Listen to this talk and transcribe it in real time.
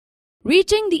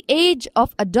Reaching the age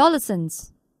of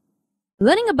adolescence.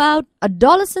 Learning about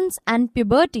adolescence and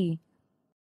puberty.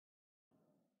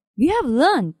 We have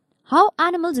learned how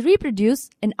animals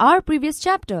reproduce in our previous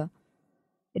chapter.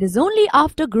 It is only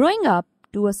after growing up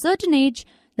to a certain age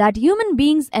that human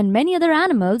beings and many other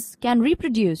animals can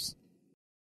reproduce.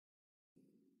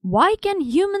 Why can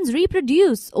humans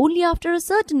reproduce only after a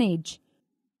certain age?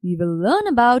 We will learn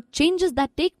about changes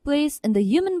that take place in the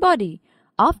human body,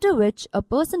 after which a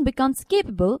person becomes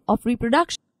capable of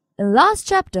reproduction. In last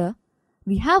chapter,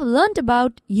 we have learnt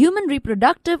about human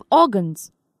reproductive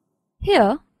organs.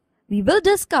 Here, we will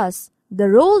discuss the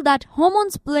role that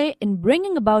hormones play in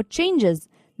bringing about changes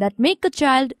that make a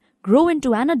child grow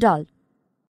into an adult.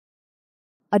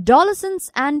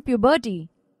 Adolescence and puberty.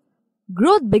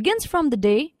 Growth begins from the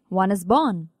day one is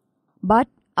born. But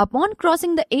upon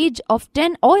crossing the age of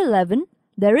 10 or 11,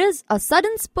 there is a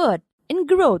sudden spurt in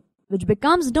growth which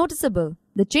becomes noticeable.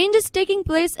 The changes taking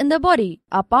place in the body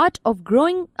are part of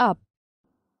growing up.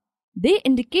 They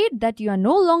indicate that you are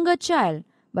no longer a child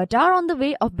but are on the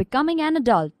way of becoming an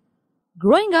adult.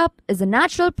 Growing up is a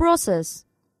natural process.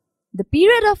 The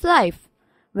period of life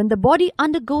when the body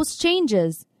undergoes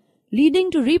changes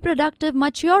leading to reproductive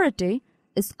maturity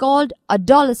is called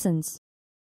adolescence.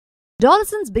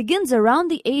 Adolescence begins around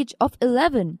the age of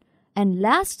 11 and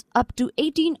lasts up to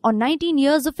 18 or 19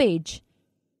 years of age.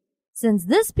 Since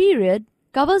this period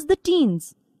covers the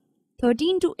teens,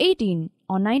 13 to 18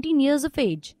 or 19 years of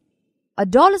age,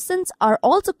 adolescents are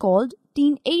also called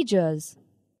teenagers.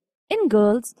 In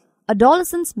girls,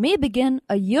 adolescence may begin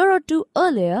a year or two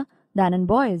earlier than in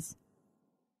boys.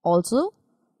 Also,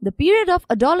 the period of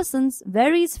adolescence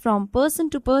varies from person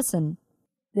to person.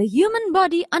 The human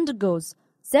body undergoes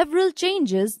several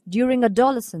changes during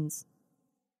adolescence.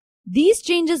 These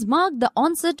changes mark the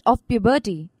onset of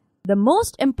puberty. The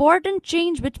most important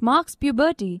change which marks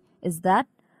puberty is that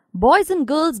boys and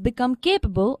girls become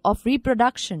capable of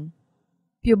reproduction.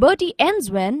 Puberty ends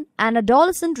when an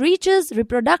adolescent reaches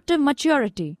reproductive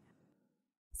maturity.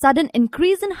 Sudden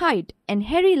increase in height and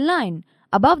hairy line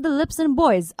above the lips in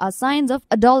boys are signs of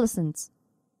adolescence.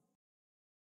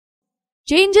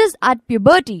 Changes at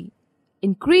puberty.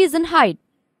 Increase in height.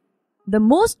 The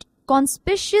most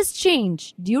conspicuous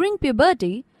change during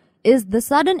puberty is the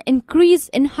sudden increase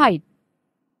in height.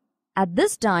 At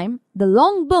this time, the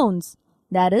long bones,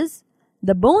 that is,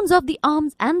 the bones of the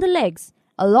arms and the legs,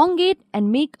 elongate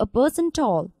and make a person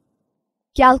tall.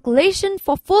 Calculation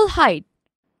for full height,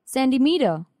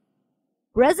 centimeter.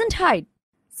 Present height,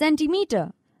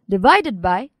 centimeter, divided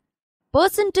by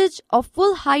percentage of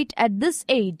full height at this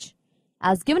age,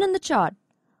 as given in the chart,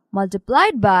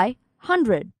 multiplied by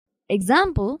 100.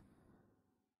 Example,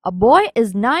 a boy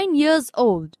is 9 years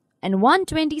old and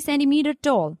 120 centimeter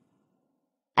tall.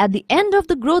 At the end of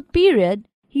the growth period,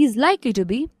 he is likely to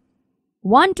be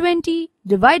 120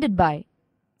 divided by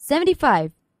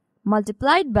 75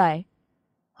 multiplied by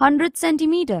 100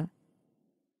 centimeter.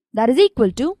 That is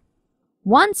equal to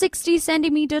 160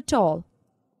 centimeter tall.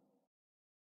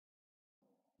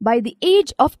 By the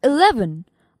age of 11,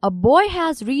 a boy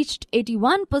has reached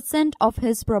 81% of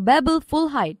his probable full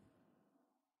height,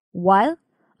 while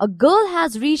a girl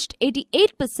has reached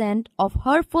 88% of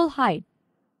her full height.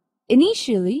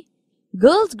 Initially,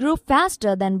 girls grow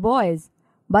faster than boys,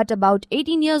 but about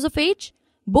 18 years of age,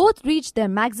 both reach their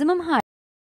maximum height.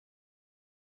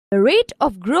 The rate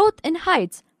of growth in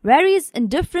heights varies in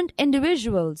different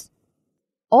individuals.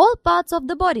 All parts of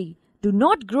the body do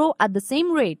not grow at the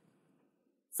same rate.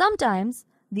 Sometimes,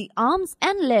 the arms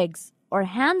and legs or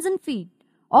hands and feet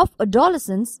of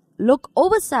adolescents look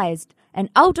oversized and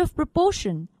out of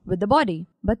proportion with the body,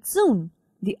 but soon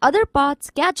the other parts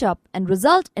catch up and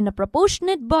result in a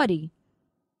proportionate body.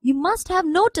 You must have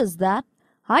noticed that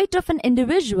height of an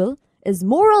individual is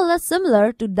more or less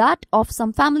similar to that of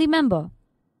some family member.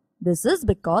 This is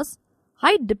because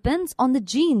height depends on the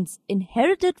genes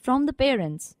inherited from the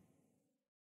parents.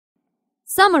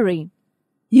 Summary.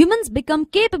 Humans become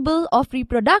capable of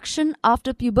reproduction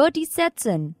after puberty sets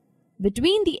in.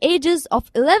 Between the ages of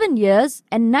 11 years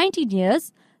and 19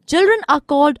 years, children are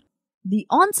called. The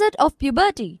onset of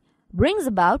puberty brings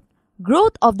about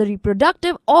growth of the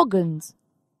reproductive organs.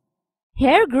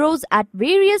 Hair grows at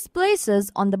various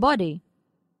places on the body.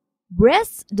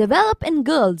 Breasts develop in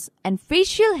girls and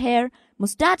facial hair,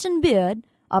 mustache and beard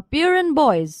appear in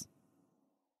boys.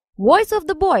 Voice of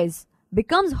the boys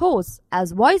becomes hoarse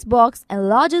as voice box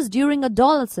enlarges during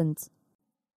adolescence.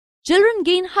 Children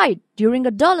gain height during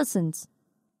adolescence.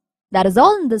 That is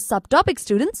all in this subtopic,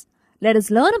 students. Let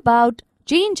us learn about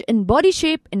change in body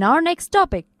shape in our next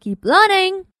topic. Keep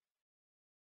learning!